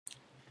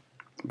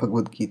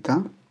Bhagavad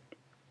Gita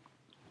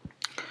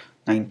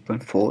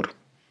 9.4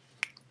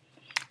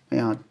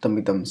 Maya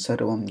tamidam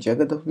sarvam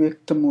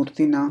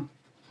jagadavyaktamurtina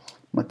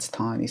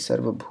matsthani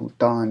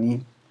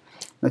sarvabhutani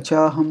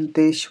nachaham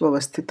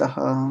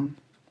teshvavastitaha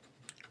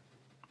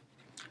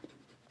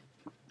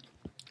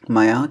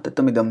Maya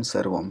tatamidam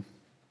sarvam.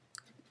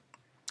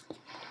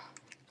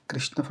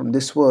 Krishna, from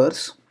this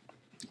verse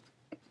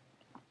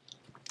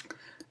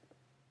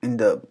in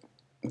the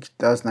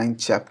Gita's 9th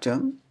chapter,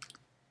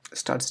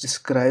 starts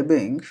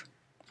describing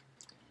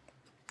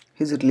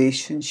his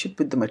relationship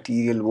with the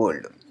material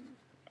world.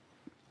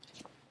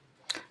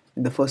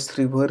 In the first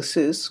 3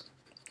 verses,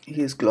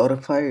 he has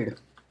glorified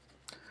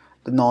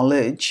the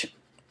knowledge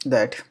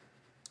that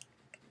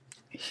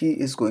he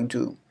is going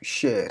to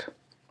share.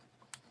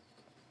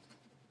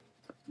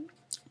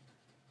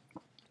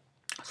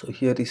 So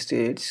here he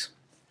states,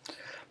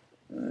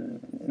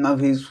 now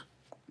he's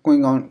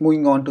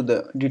moving on to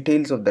the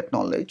details of that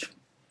knowledge.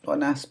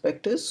 One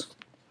aspect is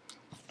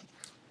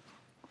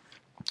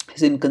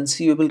his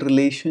inconceivable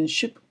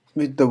relationship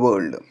with the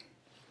world.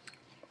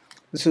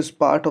 This is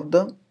part of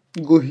the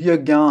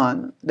Guhya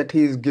Gyan that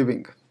he is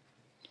giving.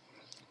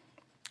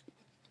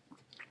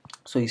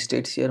 So he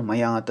states here,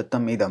 Maya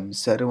tatam idam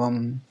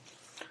sarvam.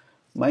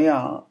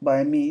 Maya,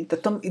 by me,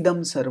 tatam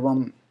idam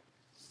sarvam.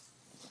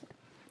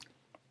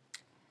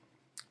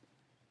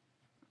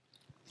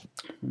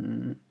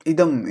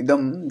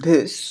 Idam,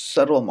 this,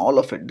 sarvam, all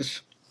of it.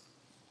 This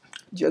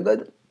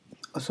Jagad,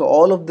 so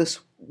all of this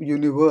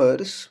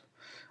universe,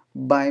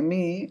 by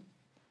me,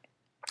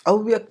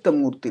 avyakta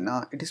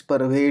murtina, it is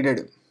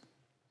pervaded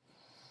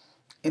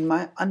in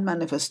my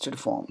unmanifested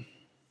form.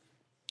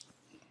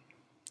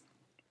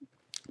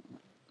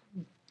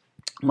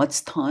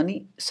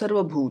 Matsthani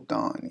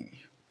sarvabhutani.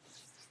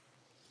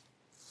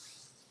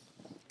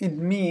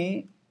 In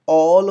me,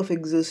 all of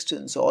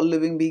existence, all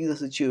living beings are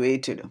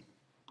situated.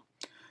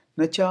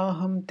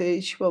 Nachaham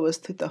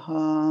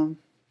teshvavasthitaha.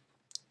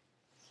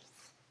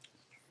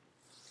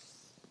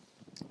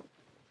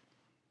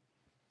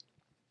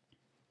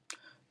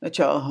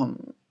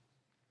 Nachaham.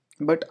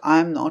 But I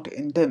am not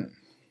in them.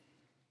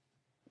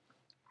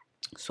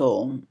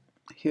 So,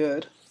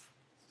 here,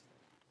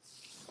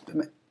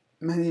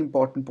 many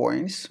important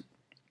points.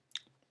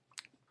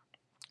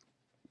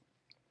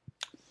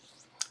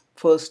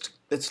 First,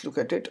 let's look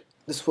at it.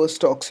 This verse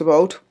talks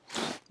about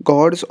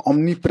God's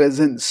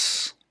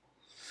omnipresence.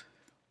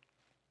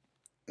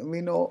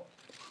 We know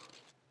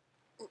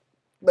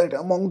that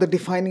among the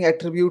defining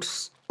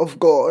attributes of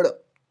God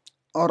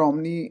are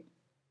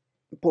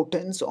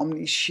omnipotence,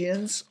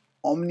 omniscience,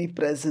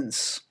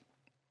 omnipresence.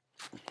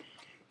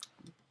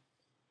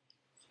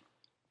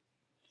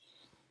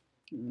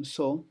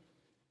 So,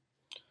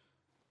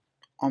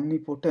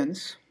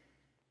 omnipotence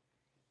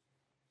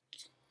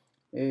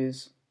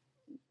is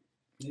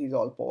he's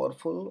all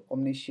powerful.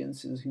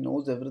 Omniscience is he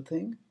knows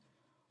everything.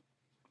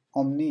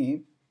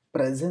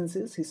 Omnipresence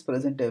is he's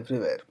present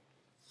everywhere.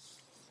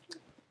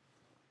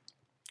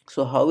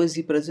 So how is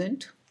he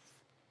present?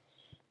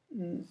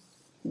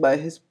 By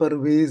his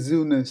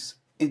pervasiveness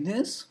in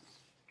his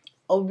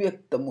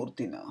avyakta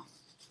murtina.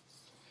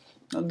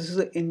 Now this is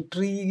an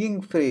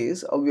intriguing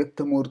phrase,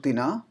 avyakta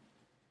murtina,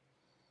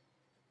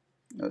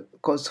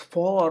 because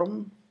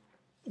form,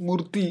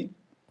 murti,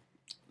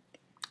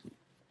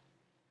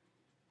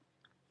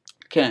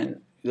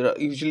 can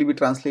usually be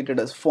translated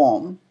as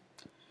form,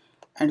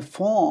 and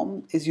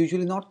form is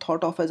usually not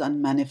thought of as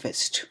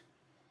unmanifest.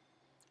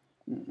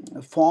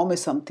 Form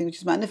is something which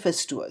is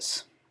manifest to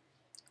us.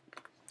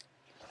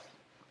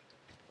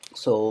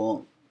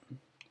 So,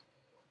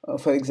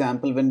 for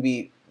example, when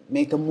we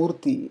make a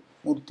murti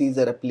is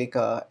a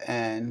replica,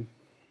 an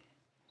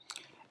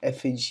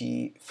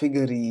effigy,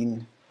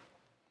 figurine,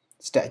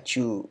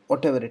 statue,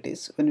 whatever it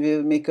is. When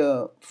we make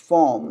a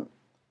form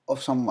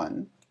of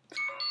someone,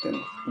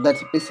 then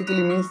that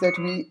basically means that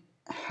we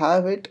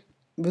have it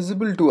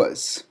visible to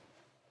us.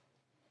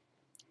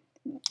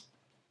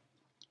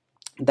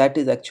 That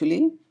is the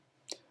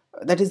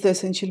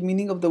essential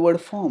meaning of the word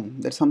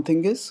form, that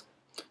something is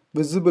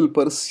visible,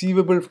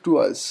 perceivable to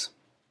us.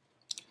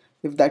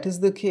 If that is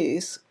the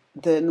case,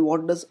 then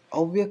what does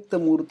avyakta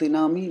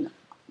murtina mean?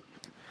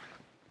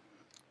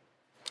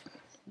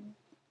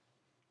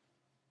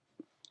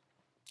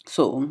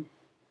 So,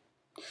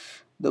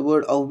 the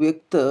word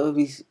avyakta,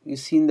 we've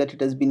seen that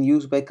it has been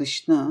used by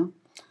Krishna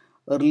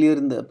earlier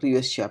in the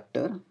previous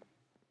chapter,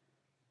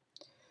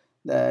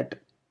 that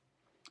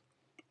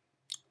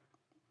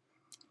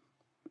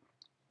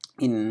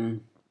he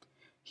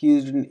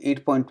used in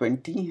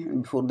 8.20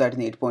 and before that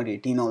in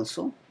 8.18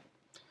 also.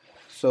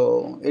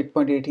 So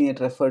 8.18 it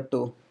referred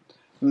to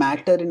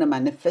matter in a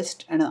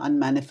manifest and an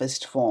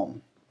unmanifest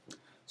form.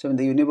 So when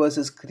the universe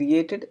is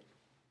created,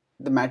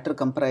 the matter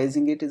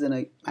comprising it is in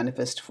a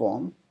manifest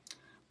form.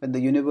 When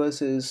the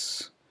universe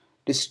is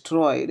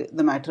destroyed,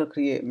 the matter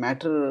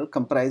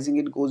comprising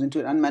it goes into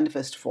an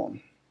unmanifest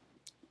form.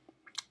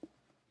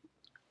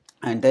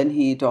 And then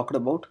he talked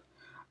about,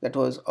 that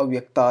was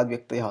avyakta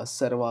advyaktaya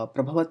sarva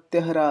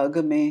prabhavatyah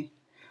agame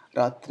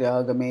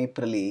Ratriagame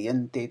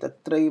praliyante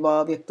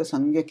tatraiva vyakta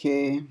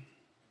sangyake.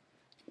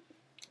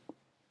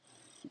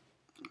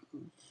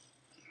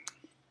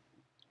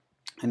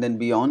 And then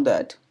beyond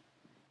that,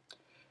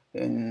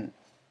 in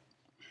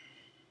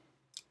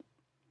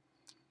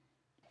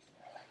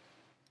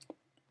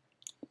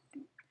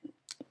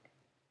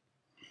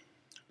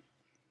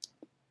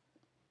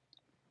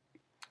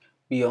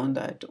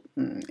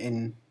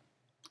in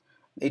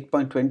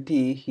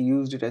 8.20, he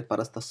used it as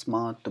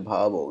parastasmat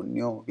bhavo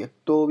nyo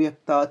vyakto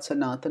vyaktat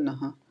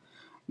sanatanaha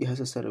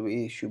yahasa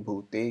sarveshu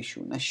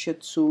bhuteshu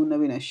nashyatsu na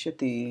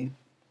vinashyati.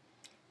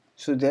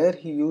 So there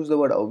he used the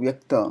word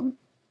avyakta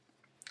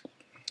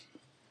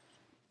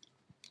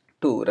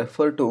to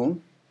refer to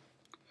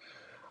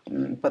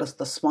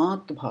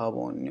parastasmat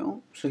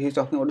bhavonyo. So he's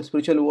talking about the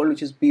spiritual world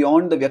which is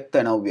beyond the vyakta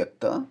and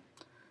avyakta.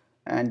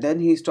 And then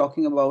he's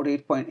talking about in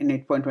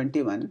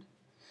 8.21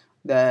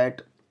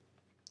 that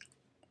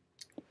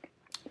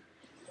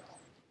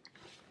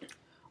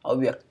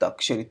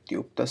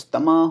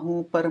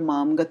avyaktaksharityuktastamahu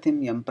paramam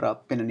gatim yam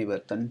prapyana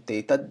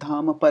nivartante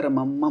tadhama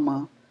paramam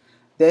mama.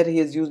 There he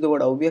has used the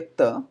word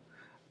avyakta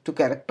to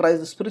characterize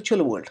the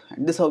spiritual world.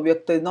 And this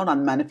avyakta is not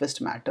unmanifest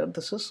matter.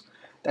 This is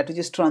that which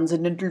is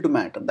transcendental to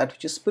matter, that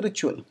which is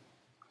spiritual.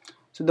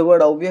 So the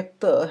word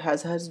avyakta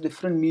has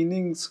different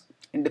meanings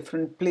in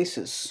different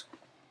places.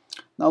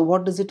 Now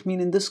what does it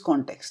mean in this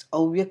context?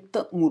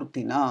 Avyakta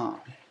murtina.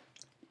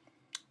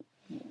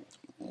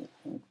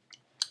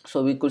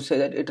 So we could say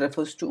that it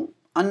refers to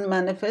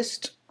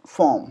unmanifest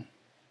form.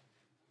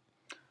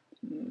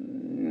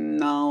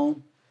 Now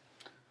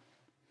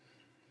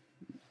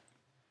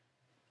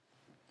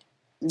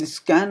this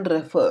can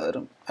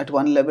refer at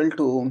one level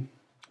to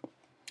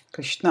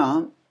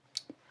Krishna.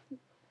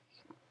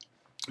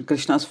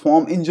 Krishna's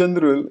form in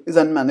general is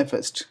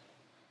unmanifest.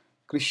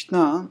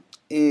 Krishna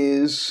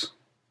is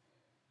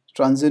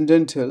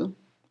transcendental,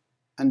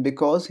 and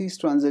because he is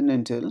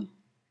transcendental,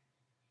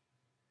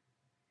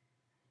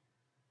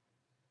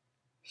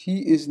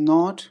 he is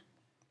not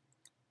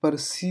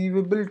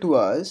perceivable to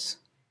us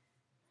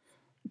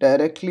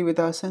directly with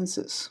our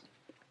senses.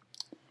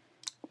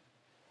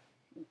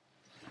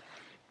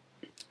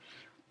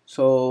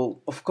 So,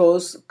 of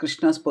course,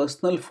 Krishna's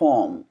personal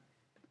form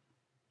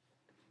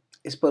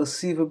is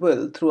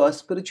perceivable through our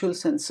spiritual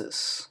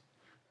senses.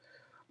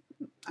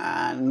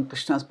 And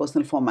Krishna's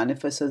personal form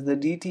manifests as the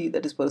deity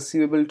that is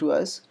perceivable to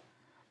us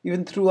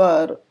even through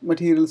our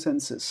material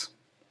senses.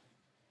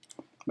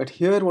 But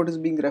here what is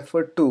being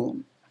referred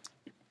to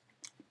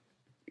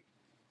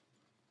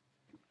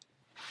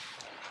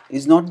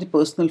is not the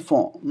personal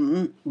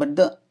form, but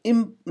the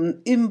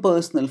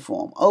impersonal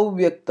form,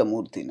 avyakta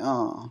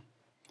murtina.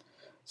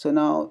 So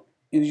now,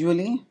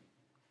 usually,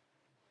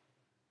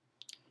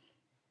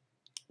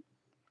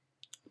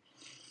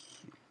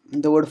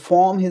 the word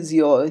form is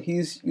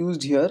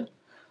used here,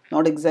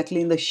 not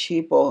exactly in the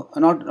shape or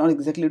not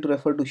exactly to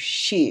refer to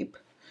shape,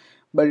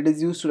 but it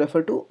is used to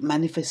refer to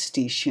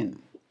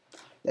manifestation.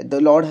 That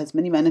the Lord has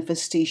many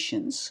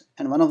manifestations,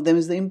 and one of them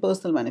is the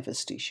impersonal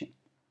manifestation.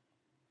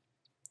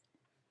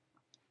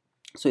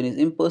 So in his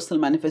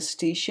impersonal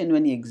manifestation,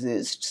 when he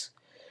exists,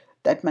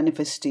 that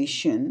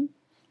manifestation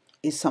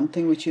is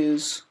something which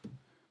is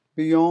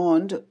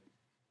beyond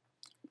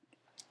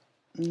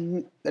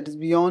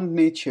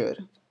nature,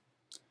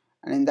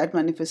 and in that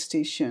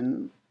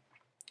manifestation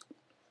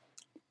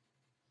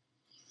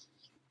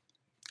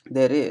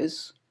there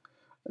is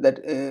that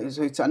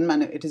so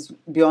it is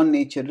beyond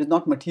nature, it is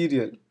not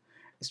material,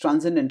 it's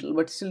transcendental,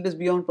 but still it is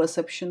beyond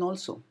perception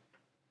also.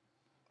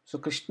 So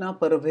Krishna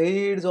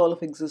pervades all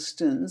of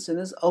existence in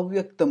his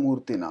avyakta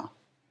murtina.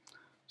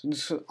 So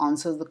this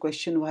answers the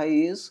question, why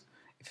is,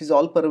 if he's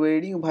all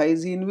pervading, why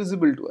is he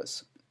invisible to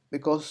us?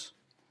 Because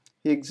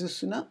he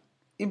exists in a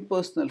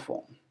impersonal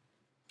form,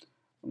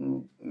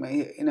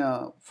 in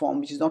a form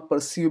which is not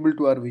perceivable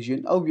to our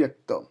vision,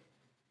 avyakta.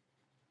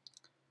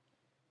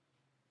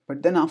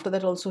 But then after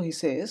that also he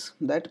says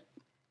that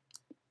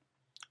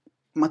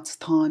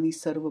matsthani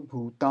sarva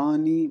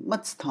bhutani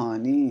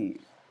matsthani,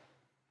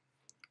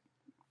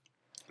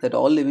 that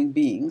all living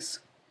beings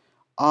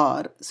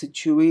are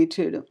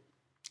situated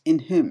in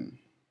him.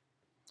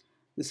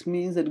 This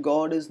means that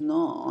God is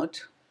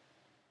not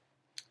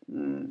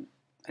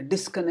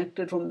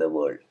disconnected from the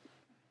world.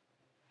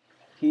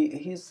 He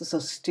is the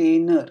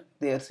sustainer.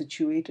 They are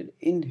situated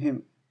in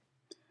him.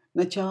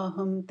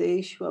 Nachaham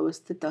teshu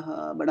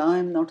avastitaha, but I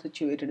am not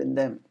situated in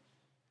them.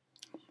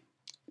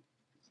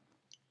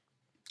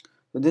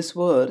 So this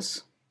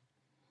verse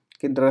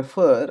can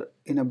refer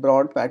in a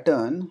broad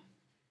pattern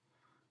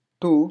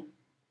to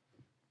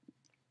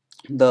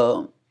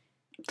the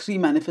three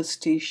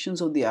manifestations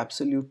of the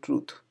absolute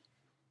truth,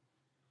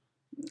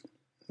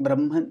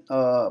 Brahman,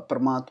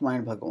 Paramatma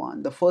and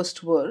Bhagavan. The first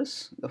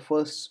verse, the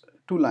first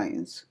two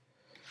lines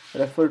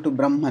refer to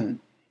Brahman.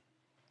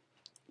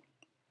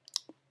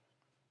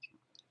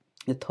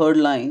 The third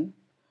line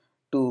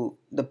to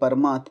the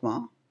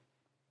Paramatma.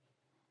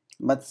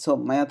 So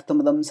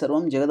Mayatamadam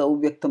Sarvam Jagad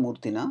Avyakta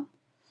Murtina.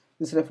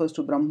 This refers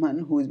to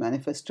Brahman, who is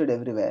manifested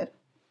everywhere.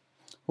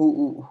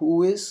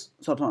 who is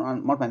sort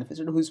of not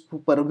manifested, who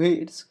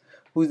pervades,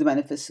 who is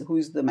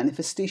the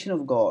manifestation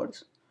of God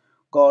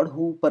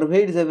who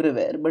pervades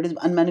everywhere but is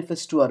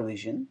unmanifest to our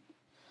vision.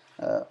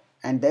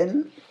 And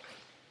then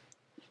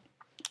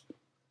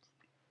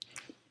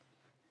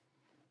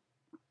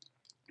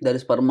there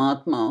is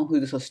Paramatma, who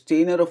is the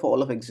sustainer of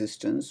all of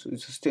existence, who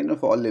is the sustainer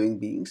of all living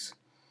beings.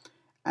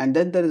 And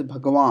then there is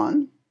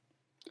Bhagavan,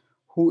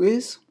 who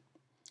is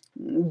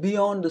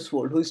beyond this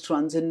world, who is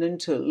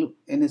transcendental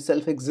in his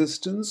self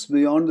existence,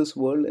 beyond this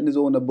world, in his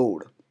own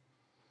abode.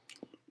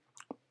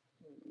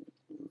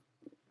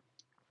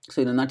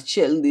 So, in a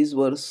nutshell, these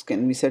verses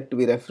can be said to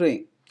be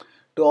referring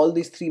to all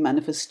these three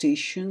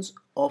manifestations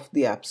of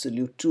the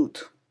absolute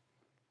truth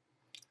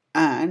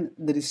and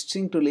the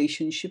distinct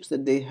relationships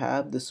that they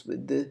have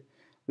with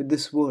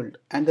this world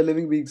and the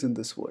living beings in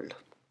this world.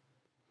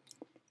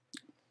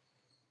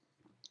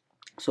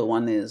 So,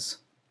 one is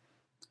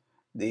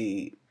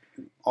the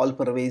all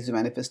pervasive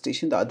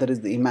manifestation, the other is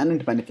the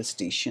immanent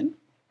manifestation,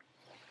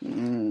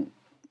 and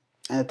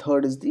the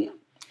third is the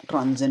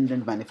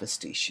transcendent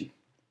manifestation.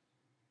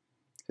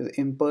 So the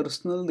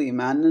impersonal, the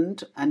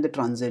immanent, and the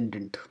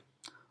transcendent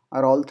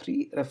are all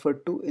three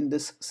referred to in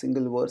this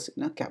single verse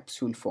in a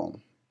capsule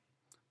form.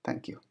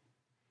 Thank you.